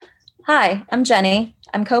Hi, I'm Jenny.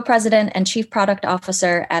 I'm co-president and chief product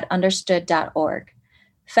officer at understood.org.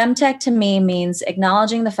 Femtech to me means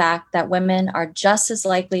acknowledging the fact that women are just as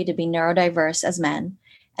likely to be neurodiverse as men,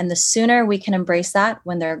 and the sooner we can embrace that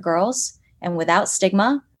when they're girls and without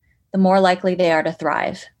stigma, the more likely they are to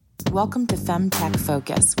thrive. Welcome to Femtech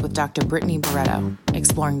Focus with Dr. Brittany Barretto,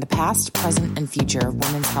 exploring the past, present, and future of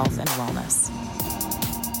women's health and wellness.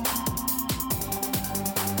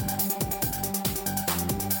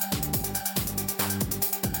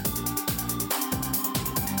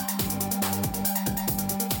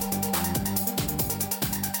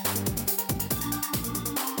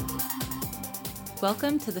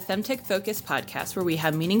 Welcome to the Femtech Focus podcast, where we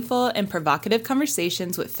have meaningful and provocative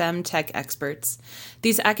conversations with femtech experts.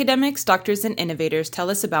 These academics, doctors, and innovators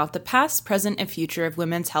tell us about the past, present, and future of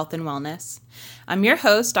women's health and wellness. I'm your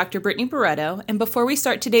host, Dr. Brittany Barretto, and before we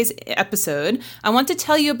start today's episode, I want to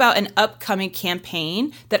tell you about an upcoming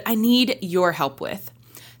campaign that I need your help with.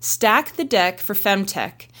 Stack the Deck for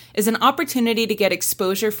Femtech is an opportunity to get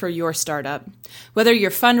exposure for your startup. Whether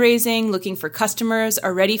you're fundraising, looking for customers,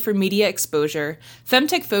 or ready for media exposure,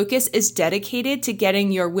 Femtech Focus is dedicated to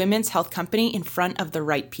getting your women's health company in front of the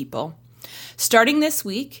right people. Starting this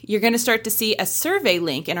week, you're going to start to see a survey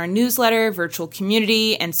link in our newsletter, virtual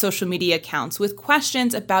community, and social media accounts with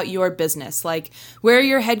questions about your business, like where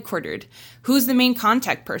you're headquartered, who's the main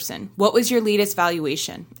contact person, what was your latest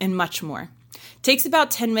valuation, and much more. Takes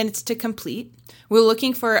about 10 minutes to complete. We're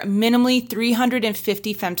looking for minimally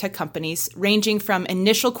 350 femtech companies, ranging from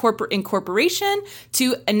initial corporate incorporation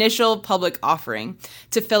to initial public offering,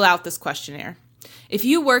 to fill out this questionnaire. If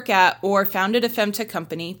you work at or founded a femtech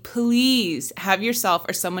company, please have yourself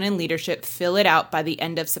or someone in leadership fill it out by the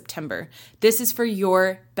end of September. This is for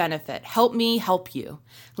your benefit. Help me help you.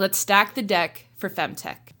 Let's stack the deck for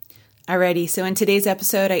femtech. Alrighty, so in today's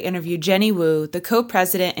episode, I interviewed Jenny Wu, the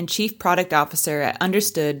co-president and chief product officer at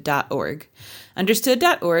understood.org.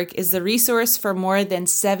 Understood.org is the resource for more than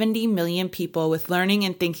 70 million people with learning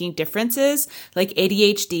and thinking differences like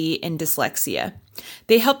ADHD and dyslexia.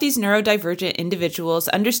 They help these neurodivergent individuals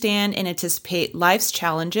understand and anticipate life's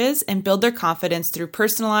challenges and build their confidence through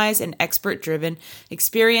personalized and expert-driven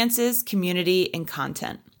experiences, community, and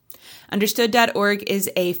content. Understood.org is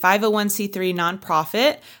a 501c3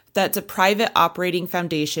 nonprofit that's a private operating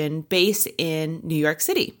foundation based in New York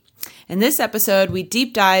City. In this episode, we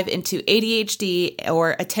deep dive into ADHD,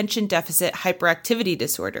 or attention deficit hyperactivity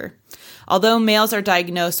disorder. Although males are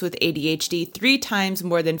diagnosed with ADHD 3 times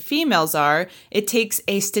more than females are, it takes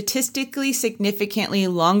a statistically significantly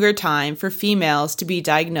longer time for females to be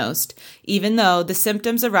diagnosed, even though the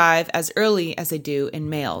symptoms arrive as early as they do in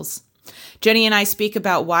males. Jenny and I speak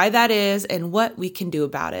about why that is and what we can do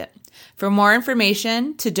about it. For more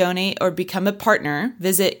information, to donate or become a partner,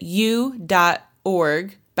 visit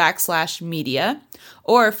u.org/media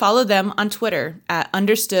or follow them on Twitter at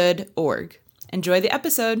understood.org. Enjoy the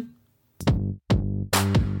episode.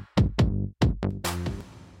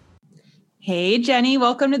 Hey, Jenny,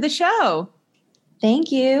 welcome to the show.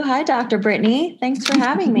 Thank you. Hi, Dr. Brittany. Thanks for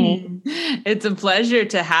having me. It's a pleasure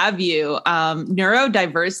to have you.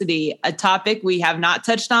 Neurodiversity, a topic we have not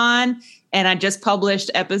touched on. And I just published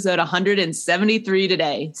episode 173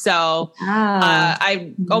 today. So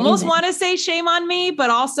I almost want to say shame on me, but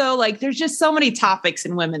also like there's just so many topics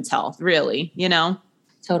in women's health, really, you know?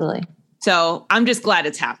 Totally. So I'm just glad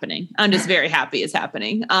it's happening. I'm just very happy it's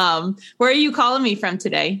happening. Where are you calling me from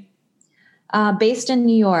today? Based in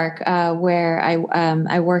New York, where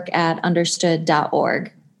I work at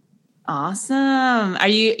understood.org. Awesome.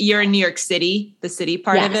 You're in New York City, the city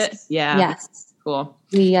part of it? Yeah. Yes. Cool.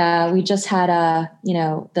 We just had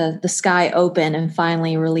the sky open and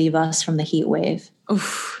finally relieve us from the heat wave.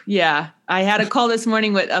 Oof, yeah. I had a call this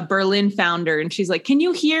morning with a Berlin founder and she's like, can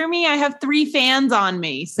you hear me? I have 3 fans on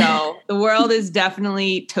me. So the world is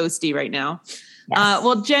definitely toasty right now. Yes.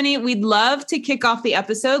 Well, Jenny, we'd love to kick off the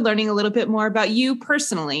episode learning a little bit more about you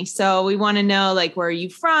personally. So we want to know, like, where are you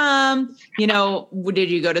from? You know, did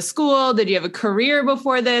you go to school? Did you have a career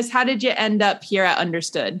before this? How did you end up here at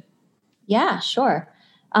Understood? Yeah, sure.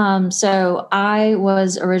 So I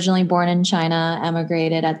was originally born in China,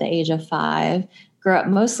 emigrated at the age of 5, grew up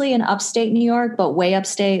mostly in upstate New York, but way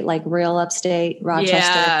upstate, like real upstate,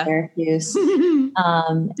 Rochester, Syracuse,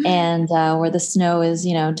 and where the snow is,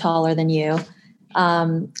 taller than you.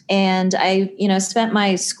 And I, spent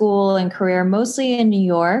my school and career mostly in New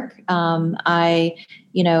York. I,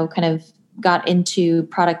 kind of got into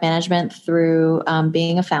product management through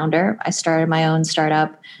being a founder. I started my own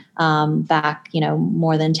startup back,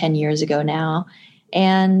 more than 10 years ago now.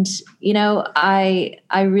 And, I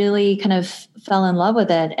really kind of fell in love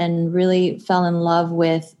with it and really fell in love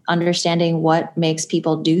with understanding what makes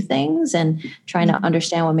people do things and trying to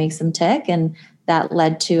understand what makes them tick. And that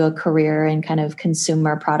led to a career in kind of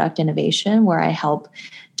consumer product innovation, where I help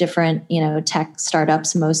different, tech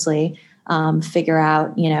startups mostly figure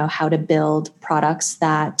out, how to build products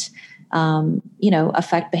that,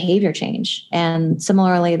 affect behavior change. And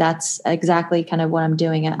similarly, that's exactly kind of what I'm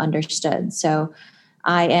doing at Understood. So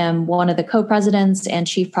I am one of the co-presidents and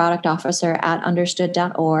chief product officer at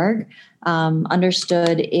understood.org.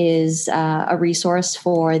 Understood is a resource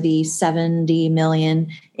for the 70 million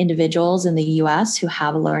individuals in the US who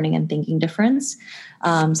have a learning and thinking difference.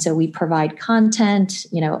 So we provide content,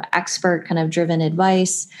 expert kind of driven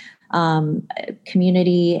advice,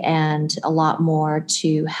 community, and a lot more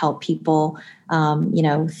to help people,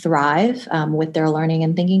 thrive with their learning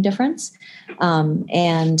and thinking difference.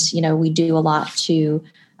 And we do a lot to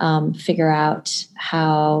figure out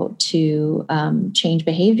how to change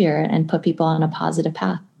behavior and put people on a positive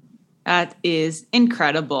path. That is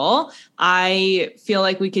incredible. I feel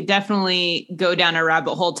like we could definitely go down a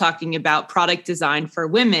rabbit hole talking about product design for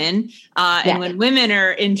women. And when women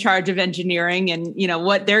are in charge of engineering and,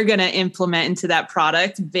 what they're going to implement into that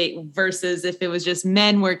product versus if it was just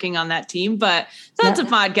men working on that team. But that's a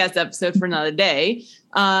podcast episode for another day.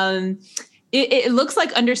 It looks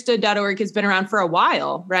like understood.org has been around for a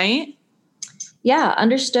while, right? Yeah,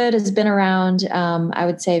 Understood has been around, I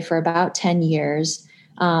would say, for about 10 years.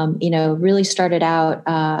 Really started out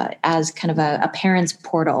as kind of a parents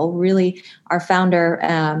portal. Really, our founder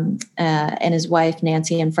and his wife,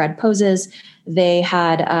 Nancy and Fred Poses, they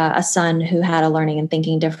had a son who had a learning and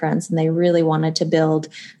thinking difference, and they really wanted to build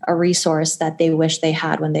a resource that they wish they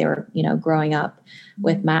had when they were, growing up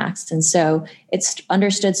with Max. And so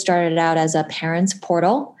Understood started out as a parents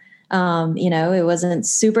portal. It wasn't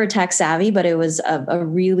super tech savvy, but it was a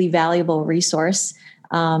really valuable resource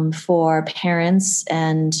for parents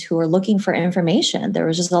and who are looking for information. There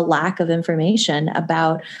was just a lack of information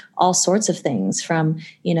about all sorts of things, from,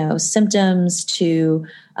 symptoms to,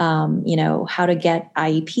 how to get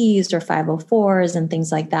IEPs or 504s and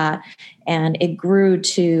things like that. And it grew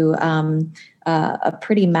to a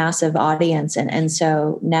pretty massive audience. And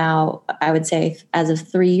so now I would say as of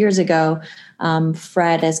 3 years ago,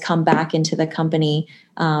 Fred has come back into the company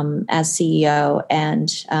as CEO,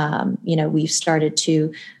 and we've started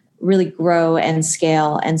to really grow and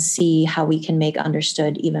scale and see how we can make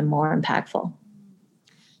Understood even more impactful.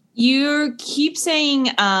 You keep saying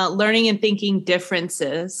learning and thinking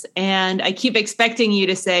differences, and I keep expecting you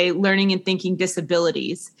to say learning and thinking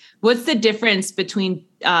disabilities. What's the difference between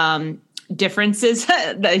differences?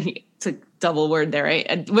 It's a double word there,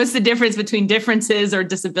 right? What's the difference between differences or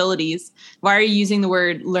disabilities? Why are you using the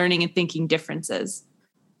word learning and thinking differences?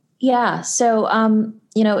 Yeah. So,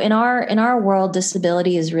 in our world,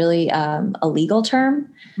 disability is really a legal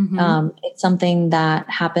term. Mm-hmm. It's something that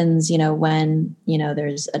happens, when,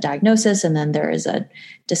 there's a diagnosis and then there is a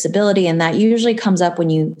disability. And that usually comes up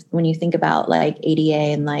when you think about like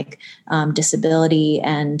ADA and like disability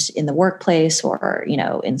and in the workplace or,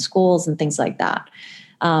 in schools and things like that.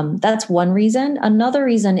 That's one reason. Another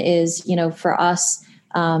reason is, for us,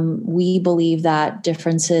 we believe that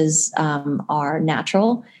differences are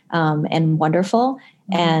natural and wonderful.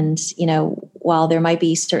 And, while there might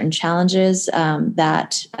be certain challenges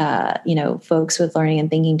that, folks with learning and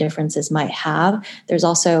thinking differences might have, there's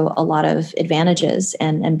also a lot of advantages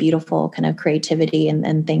and beautiful kind of creativity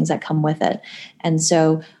and things that come with it. And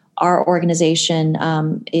so our organization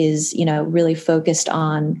is, really focused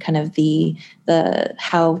on kind of the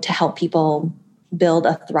how to help people build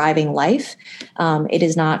a thriving life. It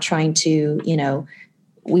is not trying to,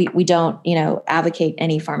 we don't, advocate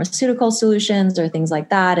any pharmaceutical solutions or things like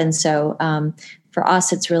that. And so for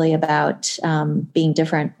us, it's really about being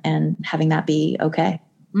different and having that be okay.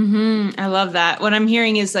 Mm-hmm. I love that. What I'm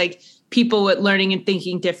hearing is like people with learning and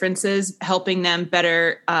thinking differences, helping them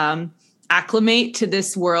better acclimate to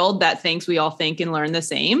this world that thinks we all think and learn the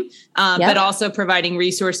same, but also providing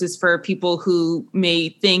resources for people who may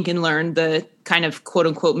think and learn the kind of quote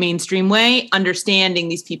unquote mainstream way, understanding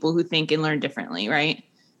these people who think and learn differently, right?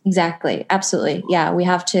 Exactly. Absolutely. Yeah. We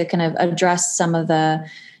have to kind of address some of the,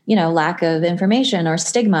 lack of information or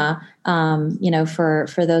stigma, for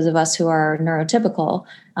those of us who are neurotypical,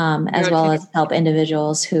 as well as help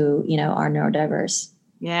individuals who, are neurodiverse.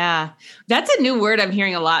 Yeah. That's a new word I'm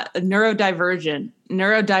hearing a lot. Neurodiverse,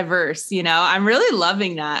 I'm really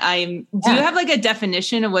loving that. Do you have like a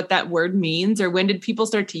definition of what that word means, or when did people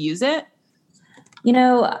start to use it?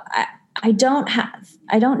 I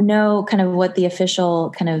don't know kind of what the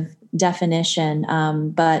official kind of definition.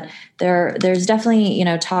 But there's definitely,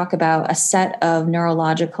 talk about a set of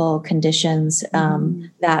neurological conditions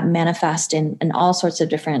that manifest in all sorts of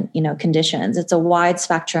different, conditions. It's a wide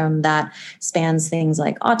spectrum that spans things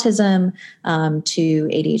like autism to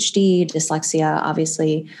ADHD, dyslexia,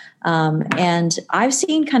 obviously. And I've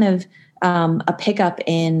seen kind of a pickup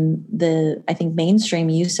in I think, mainstream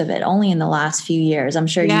use of it only in the last few years. I'm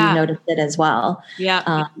sure you noticed it as well.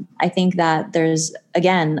 Yeah. I think that there's,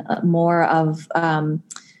 again, more of,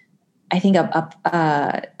 I think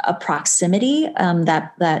a proximity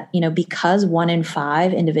that, because 1 in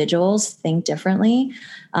 5 individuals think differently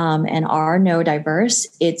and are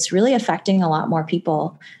neurodiverse, it's really affecting a lot more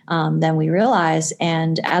people than we realize.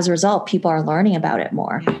 And as a result, people are learning about it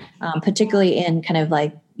more, particularly in kind of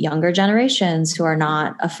like younger generations who are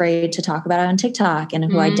not afraid to talk about it on TikTok and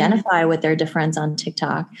who identify with their difference on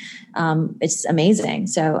TikTok. It's amazing.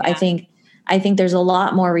 So I think there's a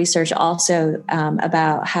lot more research also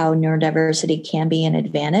about how neurodiversity can be an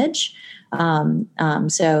advantage.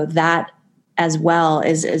 So that as well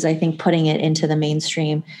is I think putting it into the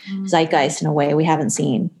mainstream zeitgeist in a way we haven't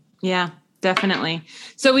seen. Yeah, definitely.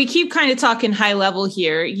 So we keep kind of talking high level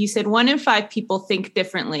here. You said 1 in 5 people think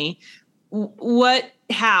differently.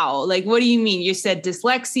 How? Like, what do you mean? You said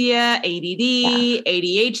dyslexia, ADD,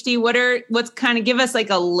 ADHD. What's kind of, give us like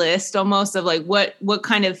a list almost of like what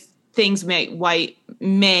kind of things may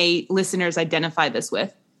listeners identify this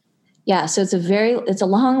with? Yeah. So it's a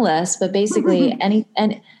long list, but basically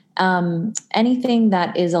anything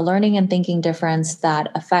that is a learning and thinking difference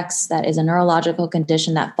that is a neurological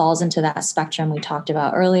condition that falls into that spectrum we talked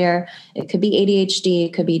about earlier. It could be ADHD,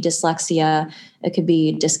 it could be dyslexia, it could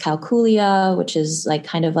be dyscalculia, which is like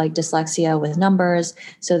kind of like dyslexia with numbers.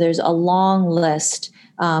 So there's a long list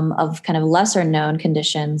of kind of lesser known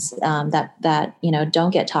conditions that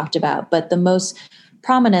don't get talked about, but the most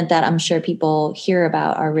prominent that I'm sure people hear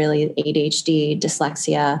about are really ADHD,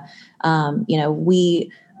 dyslexia.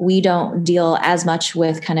 We don't deal as much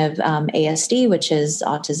with kind of ASD, which is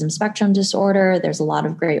autism spectrum disorder. There's a lot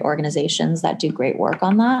of great organizations that do great work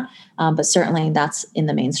on that, but certainly that's in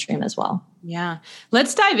the mainstream as well. Yeah.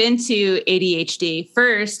 Let's dive into ADHD.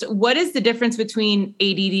 First, what is the difference between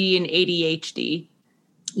ADD and ADHD?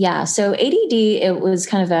 Yeah. So ADD, it was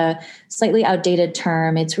kind of a slightly outdated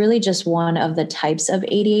term. It's really just one of the types of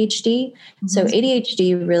ADHD. So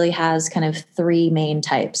ADHD really has kind of 3 main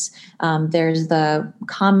types. There's the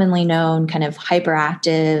commonly known kind of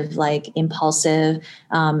hyperactive, like impulsive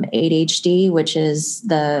ADHD, which is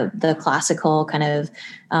the classical kind of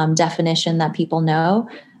definition that people know.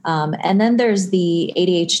 And then there's the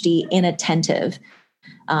ADHD inattentive,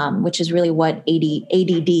 which is really what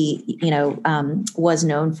ADD, was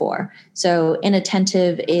known for. So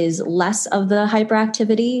inattentive is less of the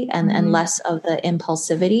hyperactivity and less of the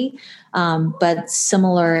impulsivity, but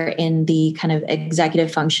similar in the kind of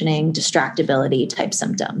executive functioning, distractibility type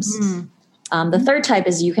symptoms. The third type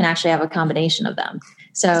is you can actually have a combination of them.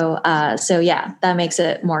 So yeah, that makes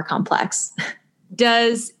it more complex.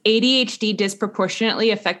 Does ADHD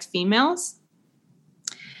disproportionately affect females?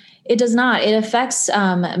 It does not. It affects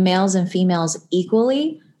males and females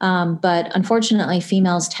equally, but unfortunately,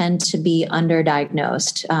 females tend to be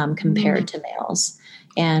underdiagnosed compared to males.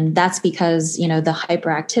 And that's because, the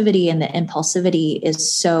hyperactivity and the impulsivity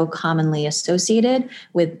is so commonly associated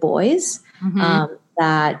with boys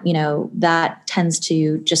that tends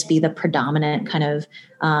to just be the predominant kind of,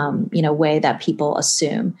 way that people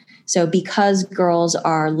assume. So because girls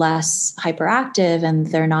are less hyperactive and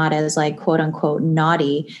they're not as like quote unquote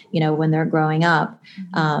naughty, when they're growing up,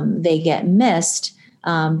 they get missed.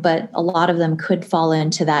 But a lot of them could fall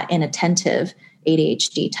into that inattentive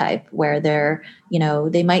ADHD type where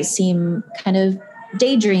they might seem kind of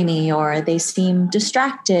daydreamy or they seem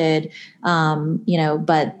distracted,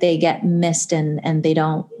 but they get missed and they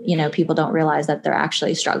don't, people don't realize that they're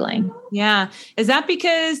actually struggling. Yeah. Is that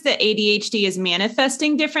because the ADHD is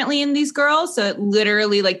manifesting differently in these girls? So it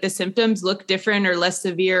literally like the symptoms look different or less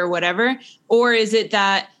severe or whatever? Or is it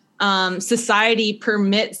that society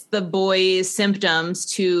permits the boys' symptoms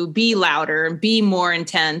to be louder and be more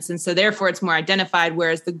intense. And so therefore it's more identified,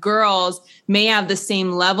 whereas the girls may have the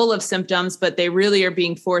same level of symptoms, but they really are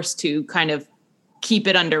being forced to kind of keep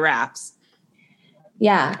it under wraps.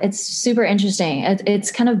 Yeah, it's super interesting.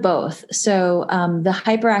 It's kind of both. So the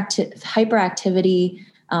hyperactivity,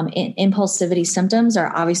 impulsivity symptoms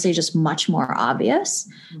are obviously just much more obvious,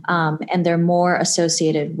 and they're more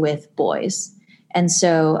associated with boys. And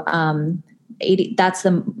so that's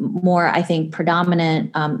the more, I think,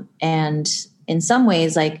 predominant and in some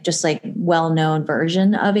ways, like just like well-known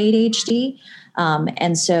version of ADHD.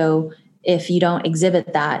 And so if you don't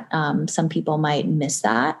exhibit that, some people might miss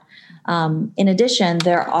that. In addition,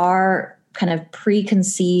 there are kind of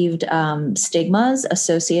preconceived stigmas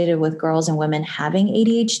associated with girls and women having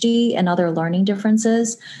ADHD and other learning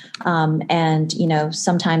differences. And,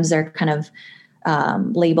 sometimes they're kind of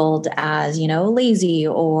labeled as, lazy,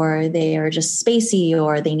 or they are just spacey,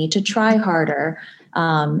 or they need to try harder.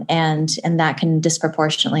 And that can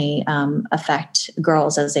disproportionately affect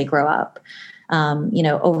girls as they grow up.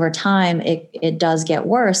 Over time, it does get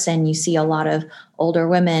worse, and you see a lot of older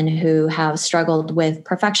women who have struggled with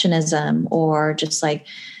perfectionism, or just like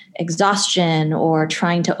exhaustion, or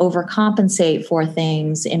trying to overcompensate for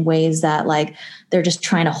things in ways that like they're just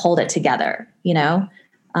trying to hold it together,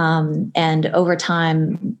 and over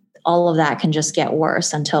time, all of that can just get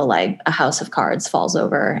worse until like a house of cards falls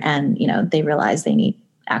over, and they realize they need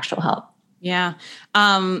actual help. Yeah.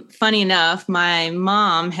 Funny enough, my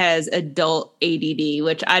mom has adult ADD,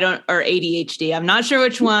 or ADHD. I'm not sure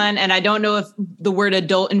which one. And I don't know if the word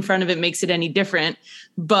adult in front of it makes it any different,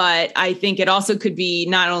 but I think it also could be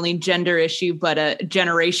not only gender issue, but a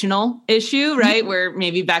generational issue, right? Where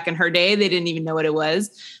maybe back in her day, they didn't even know what it was.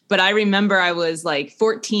 But I remember I was like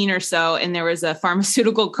 14 or so, and there was a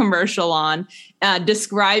pharmaceutical commercial on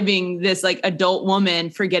describing this like adult woman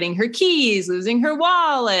forgetting her keys, losing her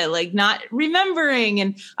wallet, like not remembering.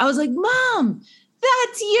 And I was like, Mom,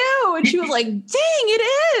 that's you. And she was like, dang,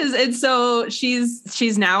 it is. And so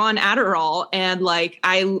she's now on Adderall. And like,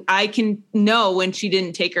 I can know when she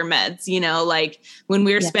didn't take her meds, like when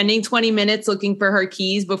we were spending 20 minutes looking for her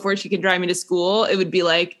keys before she could drive me to school, it would be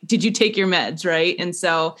like, did you take your meds? Right. And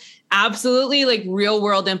so absolutely like real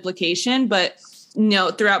world implication, but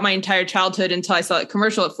throughout my entire childhood until I saw that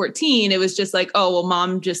commercial at 14, it was just like, oh, well,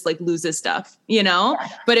 mom just like loses stuff,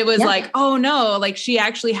 but it was like, oh no, like she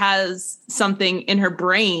actually has something in her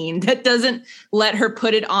brain that doesn't let her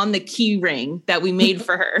put it on the key ring that we made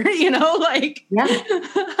for her, like.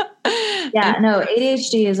 Yeah, no,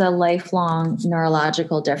 ADHD is a lifelong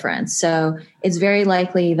neurological difference. So it's very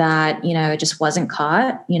likely that, it just wasn't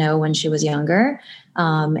caught, when she was younger.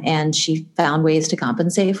 And she found ways to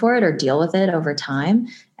compensate for it or deal with it over time.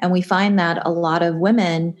 And we find that a lot of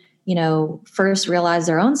women, first realize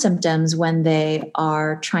their own symptoms when they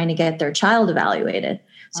are trying to get their child evaluated.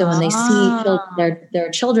 So when they see their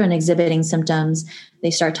children exhibiting symptoms,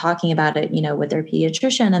 they start talking about it, with their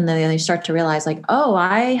pediatrician, and then they start to realize like, oh,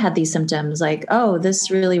 I had these symptoms, like, oh, this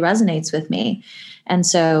really resonates with me. And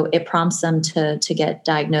so it prompts them to get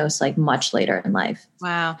diagnosed like much later in life.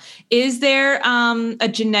 Wow. Is there a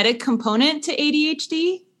genetic component to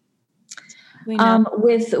ADHD?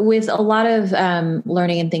 With a lot of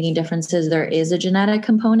learning and thinking differences, there is a genetic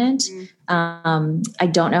component. I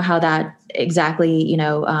don't know how that exactly,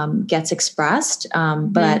 gets expressed,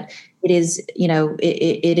 but it is,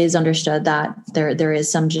 it is understood that there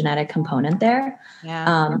is some genetic component there.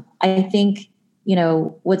 Yeah. I think,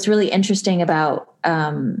 what's really interesting about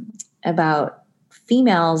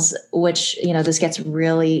females, which, this gets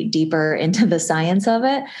really deeper into the science of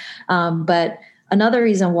it. But another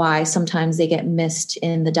reason why sometimes they get missed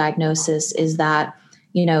in the diagnosis is that,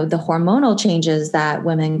 the hormonal changes that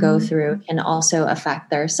women go through can also affect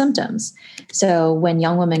their symptoms. So when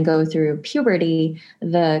young women go through puberty,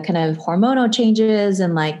 the kind of hormonal changes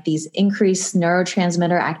and like these increased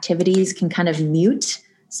neurotransmitter activities can kind of mute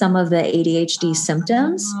some of the ADHD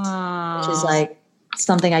symptoms, which is like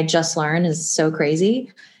something I just learned is so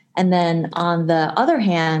crazy. And then on the other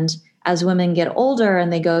hand, as women get older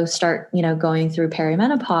and they start going through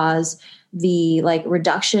perimenopause, the like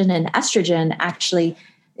reduction in estrogen actually,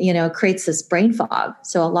 creates this brain fog.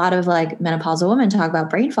 So a lot of like menopausal women talk about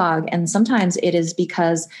brain fog, and sometimes it is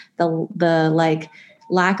because the like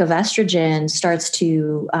lack of estrogen starts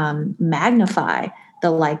to magnify the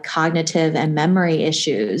like cognitive and memory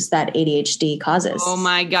issues that ADHD causes. Oh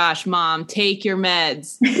my gosh, Mom, take your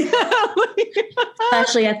meds.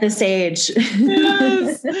 Especially at this age.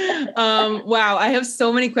 Yes. Wow. I have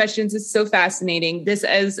so many questions. It's so fascinating. This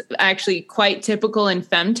is actually quite typical in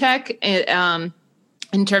femtech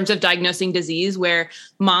in terms of diagnosing disease, where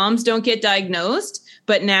moms don't get diagnosed.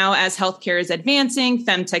 But now as healthcare is advancing,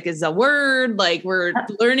 femtech is a word, like we're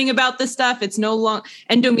learning about this stuff. It's no longer,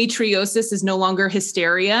 endometriosis is no longer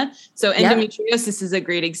hysteria. So endometriosis is a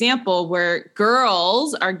great example where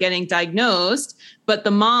girls are getting diagnosed, but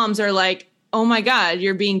the moms are like, oh my God,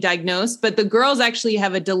 you're being diagnosed. But the girls actually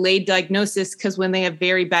have a delayed diagnosis because when they have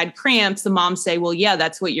very bad cramps, the moms say, well, yeah,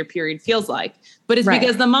 that's what your period feels like. But it's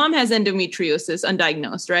because the mom has endometriosis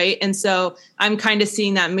undiagnosed, right? And so I'm kind of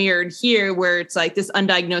seeing that mirrored here where it's like this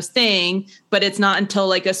undiagnosed thing, but it's not until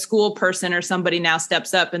like a school person or somebody now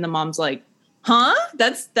steps up and the mom's like, huh?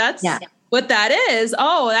 That's what that is.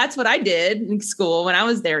 Oh, that's what I did in school when I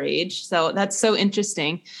was their age. So that's so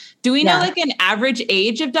interesting. Do we know like an average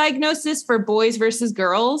age of diagnosis for boys versus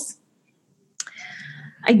girls?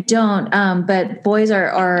 I don't, but boys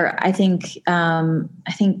are I think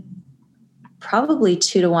probably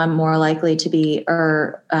 2 to 1 more likely to be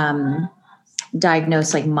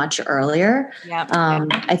diagnosed like much earlier. Yeah.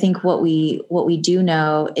 I think what we do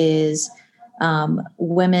know is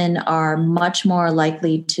women are much more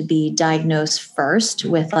likely to be diagnosed first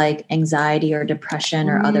with like anxiety or depression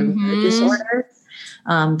or other mood disorders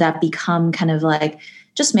that become kind of like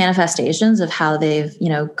just manifestations of how they've,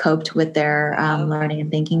 coped with their learning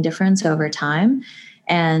and thinking difference over time.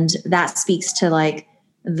 And that speaks to like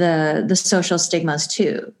the social stigmas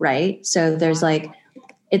too, right? So there's like,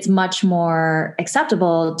 it's much more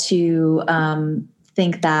acceptable to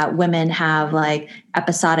think that women have like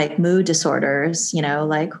episodic mood disorders,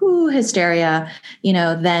 like hysteria,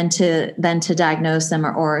 than to diagnose them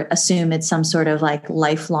or assume it's some sort of like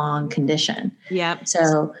lifelong condition. Yeah.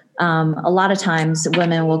 So a lot of times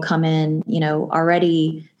women will come in,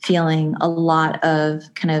 already feeling a lot of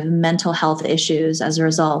kind of mental health issues as a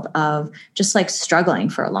result of just like struggling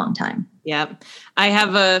for a long time. Yeah. I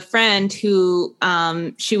have a friend who,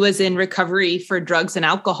 she was in recovery for drugs and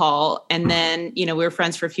alcohol. And then, we were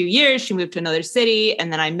friends for a few years. She moved to another city.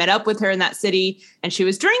 And then I met up with her in that city and she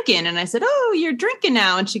was drinking. And I said, "Oh, you're drinking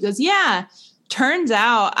now." And she goes, "Yeah. Turns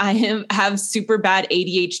out I have super bad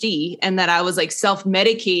ADHD and that I was like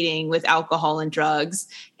self-medicating with alcohol and drugs."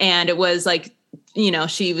 And it was like,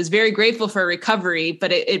 she was very grateful for recovery,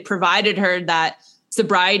 but it provided her that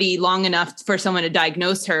sobriety long enough for someone to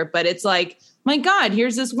diagnose her. But it's like, my God,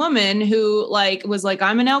 here's this woman who like was like,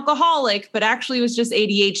 I'm an alcoholic, but actually was just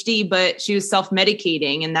ADHD, but she was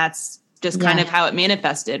self-medicating. And that's just kind of how it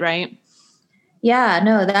manifested, right? Yeah,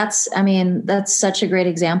 no, that's such a great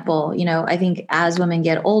example. I think as women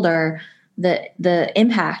get older, the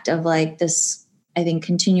impact of like this, I think,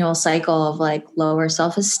 continual cycle of like lower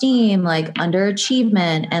self-esteem, like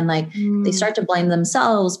underachievement, and like they start to blame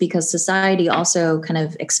themselves because society also kind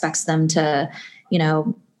of expects them to,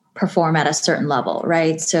 perform at a certain level,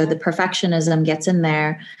 right? So the perfectionism gets in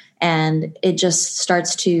there and it just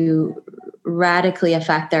starts to radically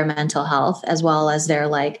affect their mental health as well as their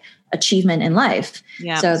like achievement in life.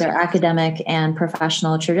 Yeah. So their academic and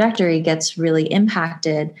professional trajectory gets really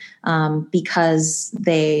impacted because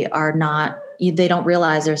they don't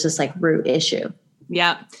realize there's this like root issue.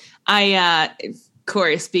 Yeah. Of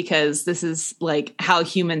course, because this is like how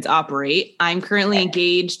humans operate. I'm currently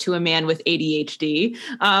engaged to a man with ADHD.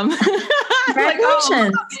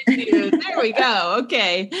 Congratulations. There we go.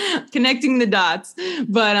 Okay. Connecting the dots.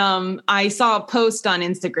 But I saw a post on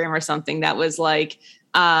Instagram or something that was like,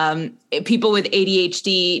 people with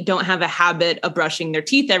ADHD don't have a habit of brushing their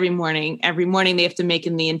teeth every morning. Every morning they have to make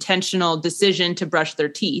the intentional decision to brush their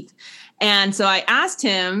teeth. And so I asked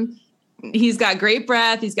him, he's got great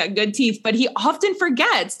breath, he's got good teeth, but he often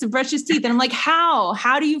forgets to brush his teeth. And I'm like,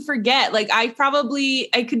 how do you forget? Like I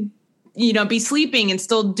could, be sleeping and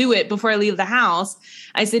still do it before I leave the house.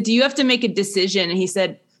 I said, "Do you have to make a decision?" And he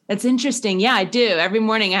said, "That's interesting. Yeah, I do. Every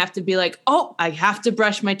morning I have to be like, oh, I have to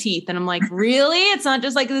brush my teeth." And I'm like, really? It's not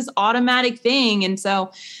just like this automatic thing. And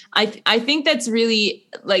so I think that's really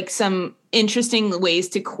like some interesting ways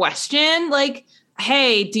to question, like,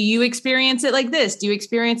 hey, do you experience it like this? Do you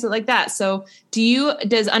experience it like that? So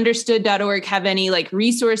does understood.org have any like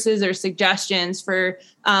resources or suggestions for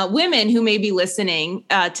women who may be listening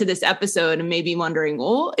to this episode and maybe wondering,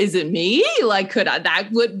 well, is it me? Like,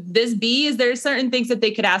 would this be, is there certain things that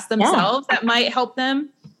they could ask themselves that might help them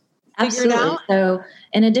figure it out? So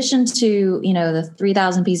in addition to, the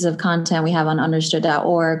 3,000 pieces of content we have on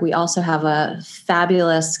understood.org, we also have a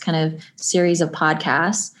fabulous kind of series of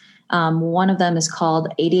podcasts. One of them is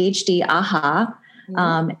called ADHD Aha.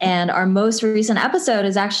 And our most recent episode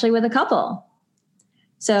is actually with a couple.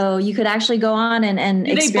 So you could actually go on and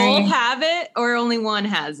do they both have it or only one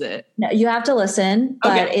has it? No, you have to listen,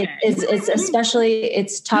 but it's especially,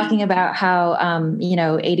 it's talking about how,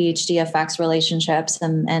 ADHD affects relationships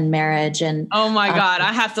and marriage. And oh my God,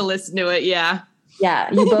 I have to listen to it. Yeah. Yeah.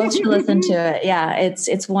 You both should listen to it. Yeah.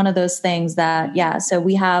 It's one of those things that, so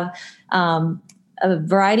we have, a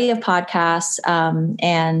variety of podcasts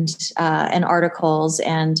and articles,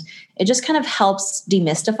 and it just kind of helps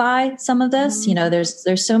demystify some of this.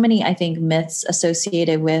 There's so many, I think, myths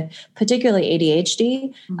associated with particularly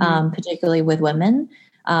ADHD, particularly with women.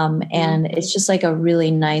 And it's just like a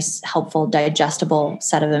really nice, helpful, digestible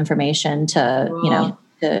set of information to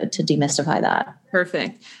demystify that.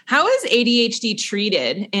 Perfect. How is ADHD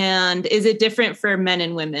treated, and is it different for men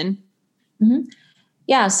and women? Mm-hmm.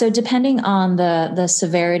 Yeah. So depending on the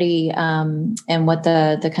severity and what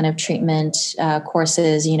the kind of treatment course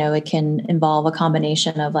is, it can involve a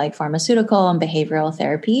combination of like pharmaceutical and behavioral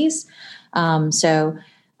therapies. So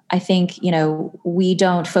I think, we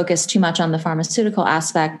don't focus too much on the pharmaceutical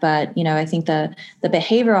aspect, but, I think the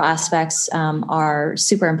behavioral aspects are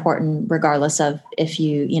super important regardless of if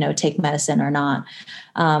you, take medicine or not.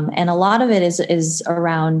 And a lot of it is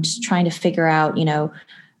around trying to figure out,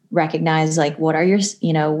 recognize like what are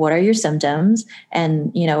your symptoms,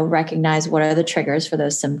 and recognize what are the triggers for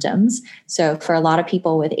those symptoms. So for a lot of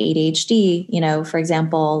people with ADHD, for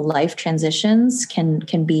example, life transitions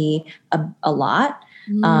can be a lot.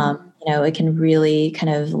 It can really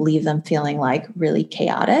kind of leave them feeling like really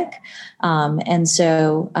chaotic. And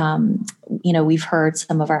so, we've heard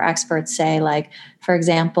some of our experts say, like, for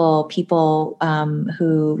example, people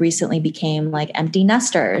who recently became like empty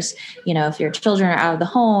nesters, if your children are out of the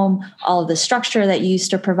home, all of the structure that you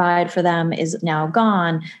used to provide for them is now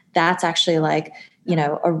gone. That's actually like,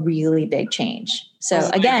 a really big change. So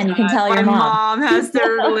again, you can tell your mom has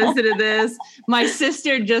to listen to this. My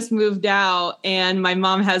sister just moved out, and my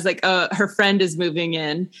mom has like her friend is moving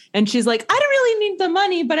in, and she's like, I don't really need the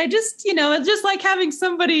money, but I just, it's just like having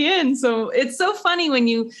somebody in. So it's so funny when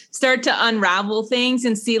you start to unravel things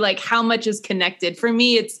and see like how much is connected. For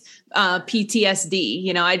me, it's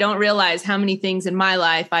PTSD. I don't realize how many things in my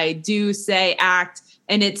life I do, say, act,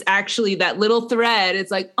 and it's actually that little thread.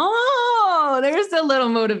 It's like, oh, there's a little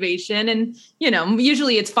motivation. And,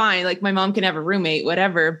 usually it's fine. Like my mom can have a roommate,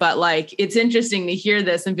 whatever. But like, it's interesting to hear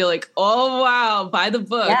this and feel like, oh, wow, buy the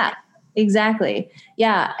book. Yeah, exactly.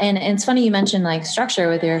 Yeah. And it's funny you mentioned like structure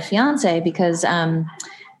with your fiance, because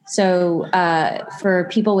for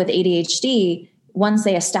people with ADHD, once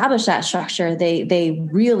they establish that structure, they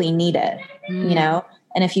really need it,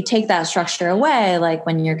 And if you take that structure away, like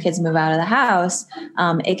when your kids move out of the house,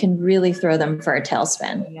 it can really throw them for a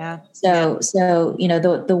tailspin. Yeah. So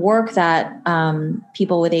the work that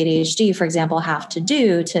people with ADHD, for example, have to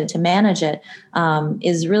do to manage it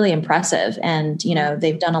is really impressive. And,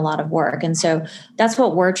 they've done a lot of work. And so that's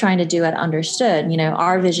what we're trying to do at Understood.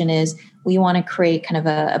 Our vision is we want to create kind of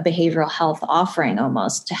a behavioral health offering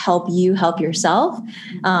almost to help you help yourself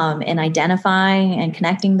in identifying and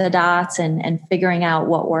connecting the dots and figuring out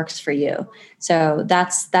what works for you. So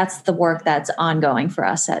that's the work that's ongoing for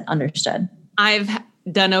us at Understood. I've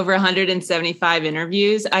done over 175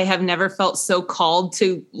 interviews. I have never felt so called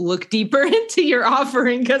to look deeper into your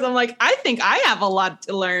offering, because I'm like, I think I have a lot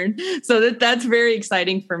to learn. So that's very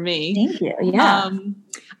exciting for me. Thank you. Yeah.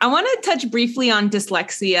 I want to touch briefly on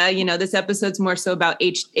dyslexia. This episode's more so about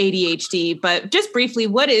ADHD, but just briefly,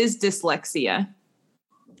 what is dyslexia?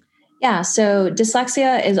 Yeah, so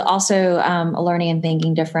dyslexia is also a learning and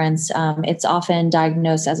thinking difference. It's often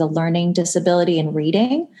diagnosed as a learning disability in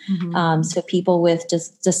reading. Mm-hmm. So people with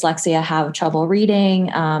dyslexia have trouble reading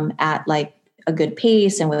at like a good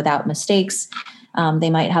pace and without mistakes. They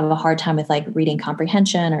might have a hard time with like reading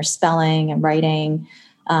comprehension or spelling and writing.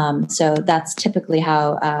 So that's typically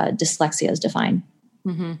how dyslexia is defined.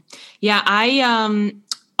 Mm-hmm. Yeah, I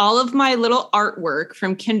all of my little artwork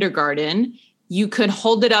from kindergarten, you could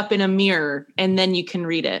hold it up in a mirror and then you can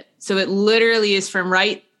read it. So it literally is from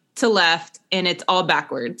right to left and it's all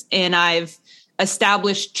backwards. And I've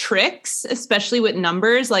established tricks, especially with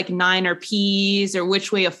numbers like 9 or P's or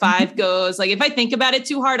which way a 5 goes. Like if I think about it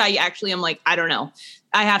too hard, I actually am like, I don't know.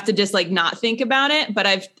 I have to just like not think about it.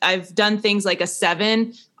 But I've done things like a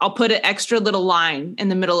 7. I'll put an extra little line in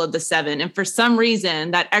the middle of the 7. And for some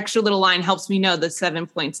reason, that extra little line helps me know the 7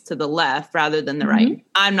 points to the left rather than the right.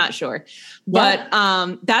 I'm not sure. Yeah.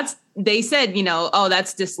 But they said, oh,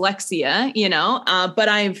 that's dyslexia,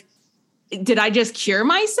 but did I just cure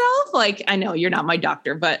myself? Like, I know you're not my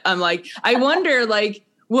doctor, but I'm like, I wonder like,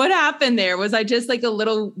 what happened there? Was I just like a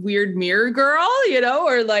little weird mirror girl,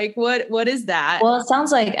 or like, what is that? Well, it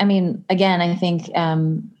sounds like, again, I think,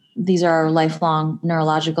 these are lifelong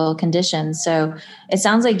neurological conditions. So it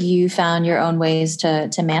sounds like you found your own ways to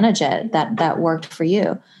manage it that worked for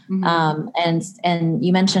you. Mm-hmm. And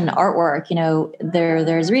you mentioned artwork,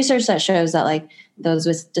 there's research that shows that like those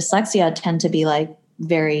with dyslexia tend to be like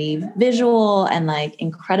very visual and like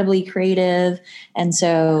incredibly creative. And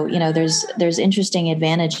so, there's interesting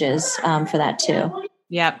advantages for that too.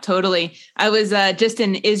 Yeah, totally. I was just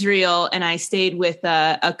in Israel and I stayed with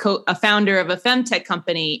a founder of a femtech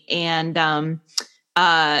company, and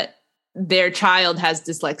their child has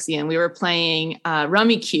dyslexia, and we were playing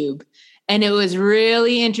Rummy Cube. And it was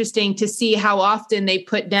really interesting to see how often they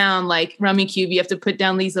put down like Rummy Cube. You have to put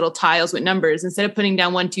down these little tiles with numbers. Instead of putting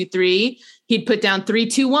down 1, 2, 3, he'd put down 3,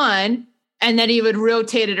 2, 1, and then he would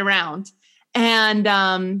rotate it around.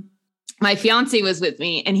 And my fiance was with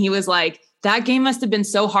me, and he was like, that game must have been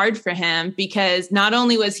so hard for him, because not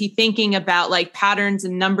only was he thinking about like patterns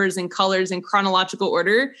and numbers and colors in chronological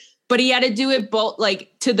order, but he had to do it both,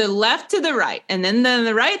 like to the left, to the right, and then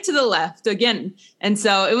the right to the left again. And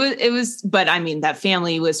so it was, but I mean, that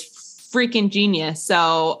family was freaking genius.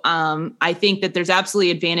 So I think that there's absolutely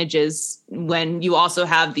advantages when you also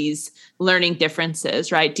have these learning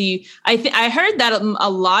differences, right? I heard that a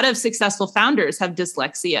lot of successful founders have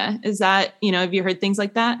dyslexia. Is that, have you heard things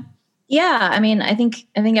like that? Yeah. I mean, I think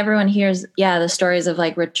everyone hears, the stories of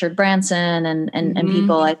like Richard Branson and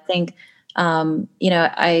people. I think, I've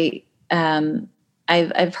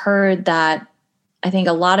heard that I think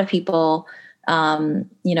a lot of people,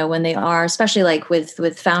 when they are, especially like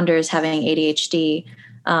with founders having ADHD,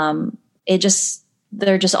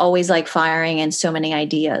 they're just always like firing in so many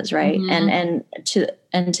ideas. Right. And to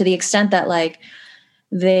the extent that like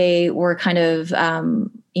they were kind of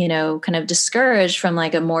discouraged from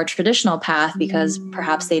like a more traditional path because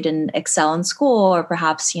perhaps they didn't excel in school, or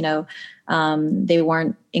perhaps, they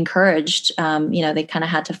weren't encouraged. They kind of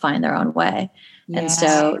had to find their own way. Yeah. And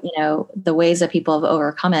so, the ways that people have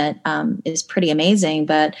overcome it is pretty amazing.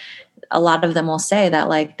 But a lot of them will say that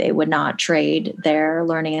like they would not trade their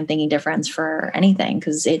learning and thinking difference for anything,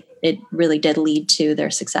 because it really did lead to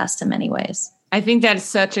their success in many ways. I think that's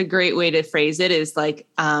such a great way to phrase it, is like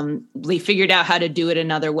they figured out how to do it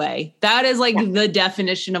another way. That is like the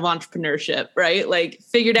definition of entrepreneurship, right? Like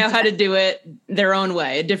figured out how to do it their own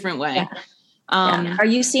way, a different way. Yeah. Are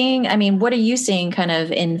you seeing, what are you seeing kind of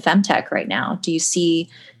in femtech right now? Do you see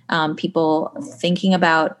people thinking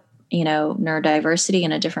about, neurodiversity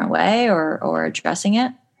in a different way or addressing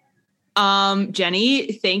it?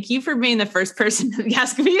 Jenny, thank you for being the first person to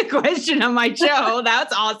ask me a question on my show.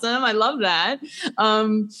 That's awesome. I love that.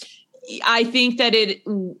 I think that it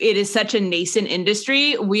is such a nascent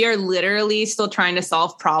industry. We are literally still trying to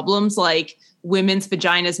solve problems like women's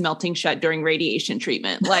vaginas melting shut during radiation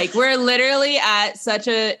treatment. Like we're literally at such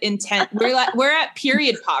a we're at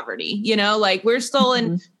period poverty, like we're still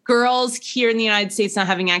in girls here in the United States not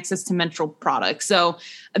having access to menstrual products. So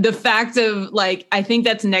the fact of like, I think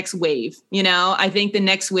that's next wave, I think the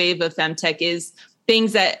next wave of femtech is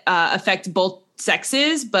things that affect both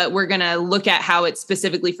sexes, but we're going to look at how it's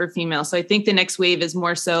specifically for females. So I think the next wave is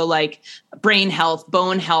more so like brain health,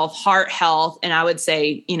 bone health, heart health. And I would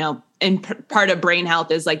say, and part of brain health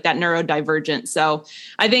is like that neurodivergent. So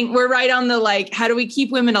I think we're right on the, like, how do we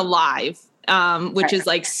keep women alive? Which is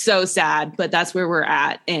like so sad, but that's where we're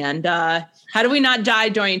at. And how do we not die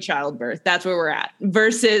during childbirth? That's where we're at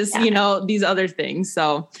versus, these other things.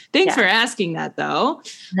 So thanks for asking that though.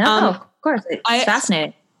 No, of course. It's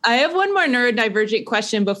fascinating. I have one more neurodivergent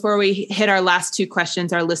question before we hit our last two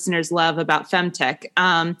questions our listeners love about femtech.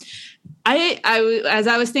 As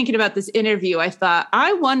I was thinking about this interview, I thought,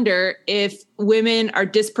 I wonder if women are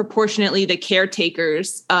disproportionately the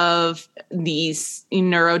caretakers of these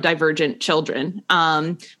neurodivergent children.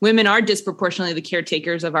 Women are disproportionately the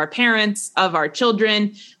caretakers of our parents, of our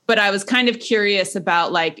children. But I was kind of curious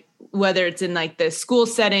about like, whether it's in like the school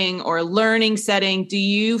setting or learning setting, do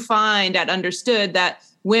you find at Understood that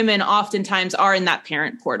women oftentimes are in that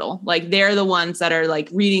parent portal? Like they're the ones that are like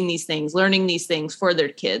reading these things, learning these things for their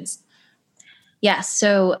kids. Yes.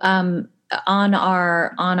 So on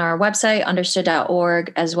our website,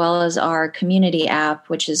 understood.org, as well as our community app,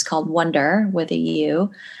 which is called Wonder with a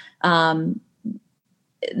U,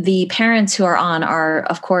 the parents who are on are,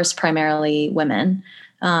 of course, primarily women.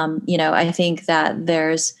 I think that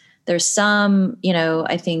there's some,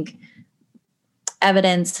 I think,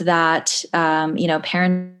 evidence that,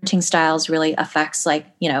 parenting styles really affects like,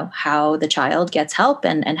 how the child gets help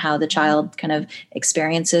and how the child kind of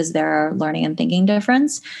experiences their learning and thinking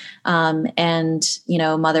difference. Mothers'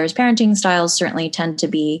 parenting styles certainly tend to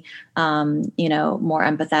be, more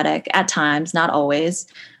empathetic at times, not always.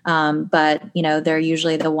 But, they're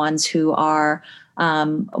usually the ones who are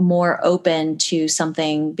more open to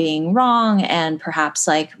something being wrong and perhaps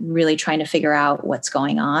like really trying to figure out what's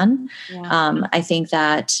going on. Yeah. I think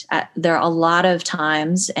that there are a lot of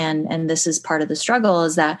times, and this is part of the struggle,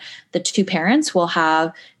 is that the two parents will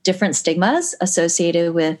have different stigmas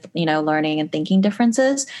associated with, learning and thinking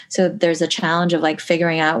differences. So there's a challenge of like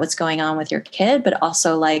figuring out what's going on with your kid, but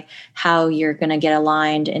also like how you're going to get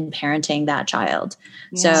aligned in parenting that child.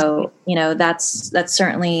 Yeah. So, that's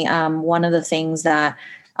certainly one of the things that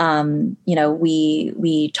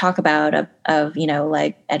we talk about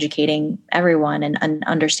like educating everyone and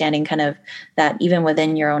understanding kind of that even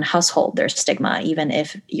within your own household, there's stigma. Even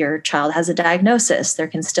if your child has a diagnosis, there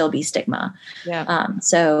can still be stigma. Yeah.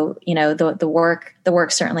 So, the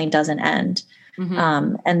work certainly doesn't end.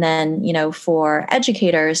 Mm-hmm. And then, for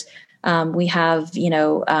educators, we have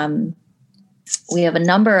a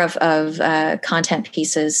number of content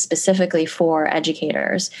pieces specifically for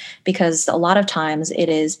educators, because a lot of times it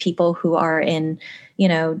is people who are in,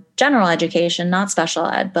 general education, not special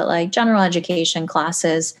ed, but like general education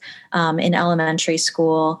classes in elementary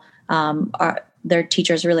school. Their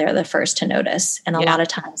teachers really are the first to notice. And a lot of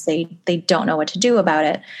times they don't know what to do about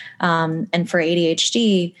it. And for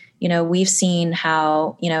ADHD, we've seen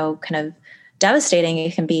how, kind of devastating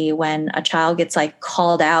it can be when a child gets like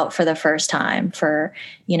called out for the first time for,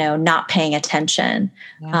 not paying attention,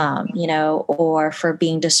 or for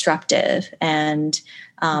being disruptive. And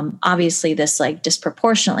obviously this like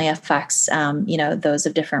disproportionately affects, those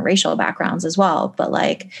of different racial backgrounds as well. But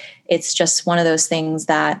like, it's just one of those things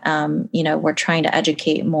that, we're trying to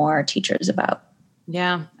educate more teachers about.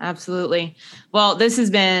 Yeah, absolutely. Well, this has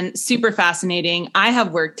been super fascinating. I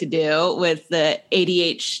have work to do with the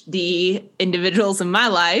ADHD individuals in my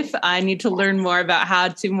life. I need to learn more about how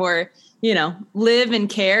to more, live and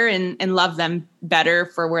care and love them better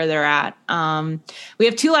for where they're at. We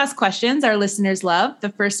have two last questions our listeners love. The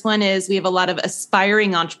first one is, we have a lot of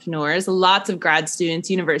aspiring entrepreneurs, lots of grad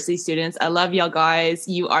students, university students. I love y'all guys.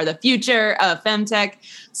 You are the future of femtech.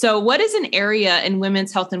 So what is an area in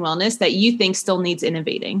women's health and wellness that you think still needs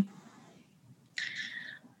innovating?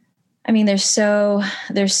 I mean, there's so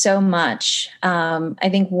much. I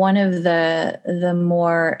think one of the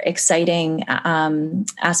more exciting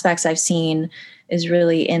aspects I've seen is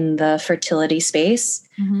really in the fertility space.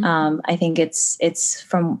 Mm-hmm. I think it's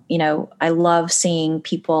from, I love seeing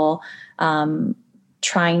people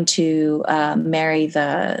trying to marry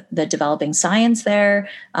the developing science there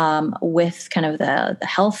with kind of the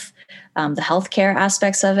healthcare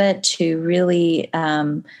aspects of it to really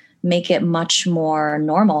make it much more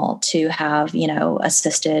normal to have,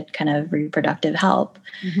 assisted kind of reproductive help.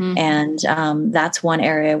 Mm-hmm. And that's one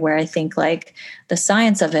area where I think like the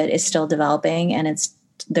science of it is still developing, and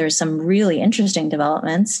there's some really interesting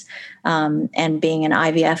developments. And being an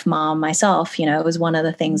IVF mom myself, it was one of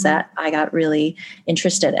the things that I got really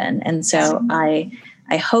interested in. And so I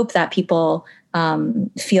hope that people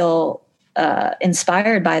feel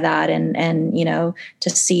inspired by that and to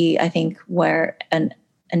see, I think, where an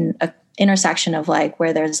intersection of like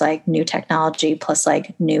where there's like new technology plus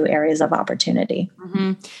like new areas of opportunity.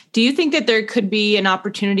 Mm-hmm. Do you think that there could be an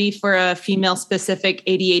opportunity for a female specific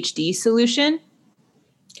ADHD solution?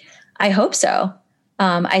 I hope so.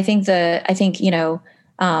 I think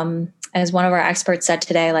as one of our experts said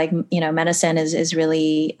today, like, medicine is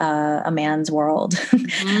really a man's world.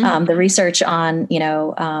 Mm-hmm. The research on,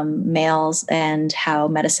 males and how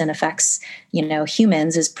medicine affects,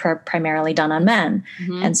 humans is primarily done on men.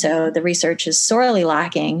 Mm-hmm. And so the research is sorely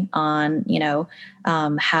lacking on,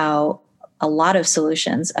 how a lot of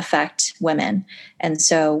solutions affect women. And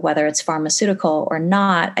so whether it's pharmaceutical or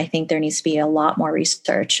not, I think there needs to be a lot more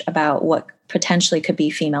research about what potentially could be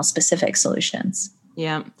female specific solutions.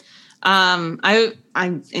 Yeah.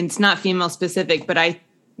 It's not female specific, but I,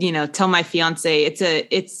 tell my fiance,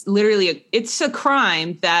 it's literally a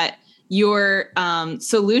crime that your,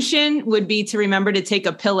 solution would be to remember to take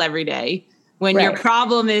a pill every day when your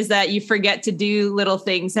problem is that you forget to do little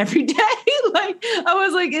things every day. Like, I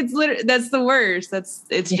was like, that's the worst.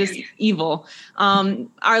 It's just evil.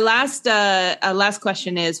 Our last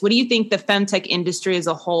question is, what do you think the femtech industry as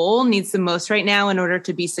a whole needs the most right now in order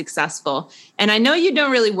to be successful? And I know you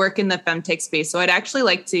don't really work in the femtech space, so I'd actually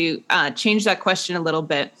like to change that question a little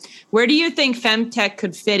bit. Where do you think femtech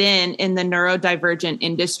could fit in the neurodivergent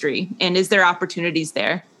industry? And is there opportunities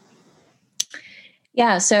there?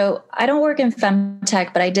 Yeah, so I don't work in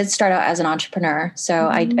femtech, but I did start out as an entrepreneur. So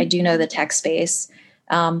mm-hmm. I do know the tech space.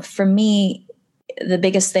 For me, the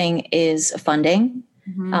biggest thing is funding.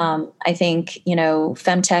 Mm-hmm. I think,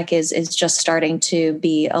 femtech is just starting to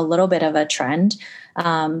be a little bit of a trend.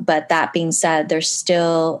 But that being said, there's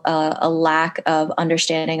still a lack of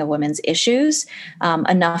understanding of women's issues,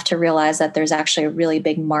 enough to realize that there's actually a really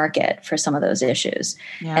big market for some of those issues.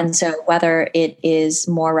 Yeah. And so whether it is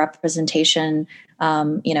more representation,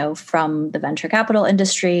 from the venture capital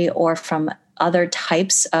industry or from other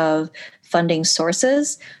types of funding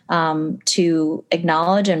sources, to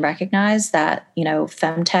acknowledge and recognize that,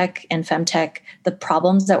 femtech, the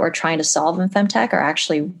problems that we're trying to solve in femtech are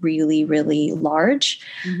actually really, really large.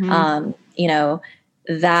 Mm-hmm.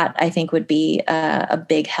 that I think would be a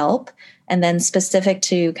big help. And then specific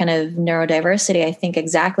to kind of neurodiversity, I think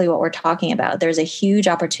exactly what we're talking about. There's a huge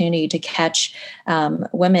opportunity to catch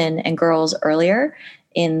women and girls earlier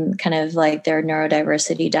in kind of like their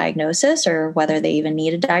neurodiversity diagnosis, or whether they even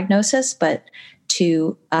need a diagnosis, but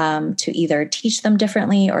to either teach them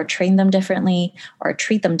differently or train them differently or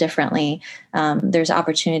treat them differently. There's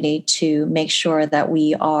opportunity to make sure that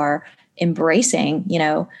we are embracing,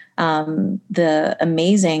 the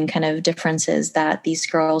amazing kind of differences that these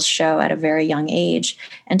girls show at a very young age,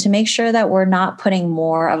 and to make sure that we're not putting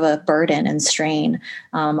more of a burden and strain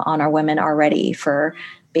on our women already for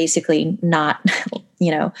basically not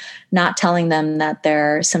telling them that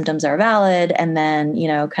their symptoms are valid, and then,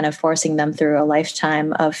 kind of forcing them through a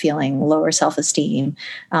lifetime of feeling lower self-esteem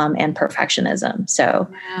and perfectionism. So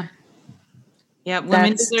yeah,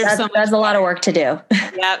 women deserve so much. That's a lot of work to do.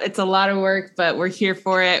 Yeah, it's a lot of work, but we're here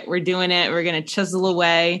for it. We're doing it. We're going to chisel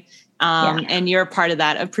away. And you're a part of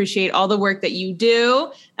that. Appreciate all the work that you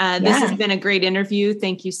do. This has been a great interview.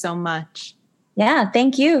 Thank you so much. Yeah,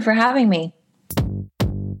 thank you for having me.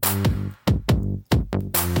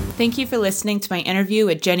 Thank you for listening to my interview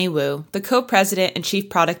with Jenny Wu, the co-president and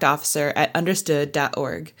chief product officer at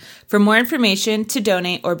understood.org. For more information, to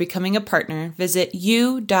donate, or becoming a partner, visit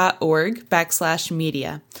u.org/media,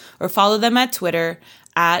 or follow them at Twitter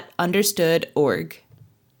 @understood.org.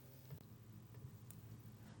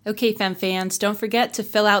 Okay, Fem fans, don't forget to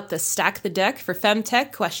fill out the Stack the Deck for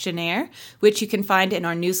Femtech questionnaire, which you can find in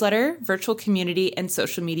our newsletter, virtual community, and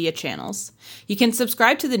social media channels. You can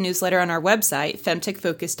subscribe to the newsletter on our website,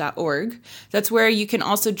 femtechfocus.org. That's where you can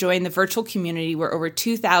also join the virtual community where over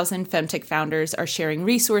 2,000 Femtech founders are sharing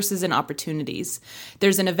resources and opportunities.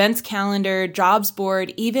 There's an events calendar, jobs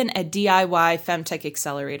board, even a DIY Femtech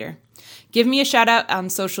accelerator. Give me a shout out on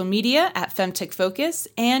social media at Femtech Focus,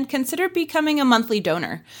 and consider becoming a monthly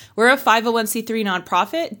donor. We're a 501c3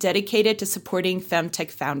 nonprofit dedicated to supporting Femtech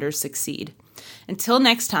founders succeed. Until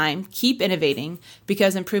next time, keep innovating,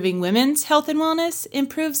 because improving women's health and wellness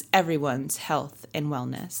improves everyone's health and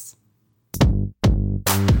wellness.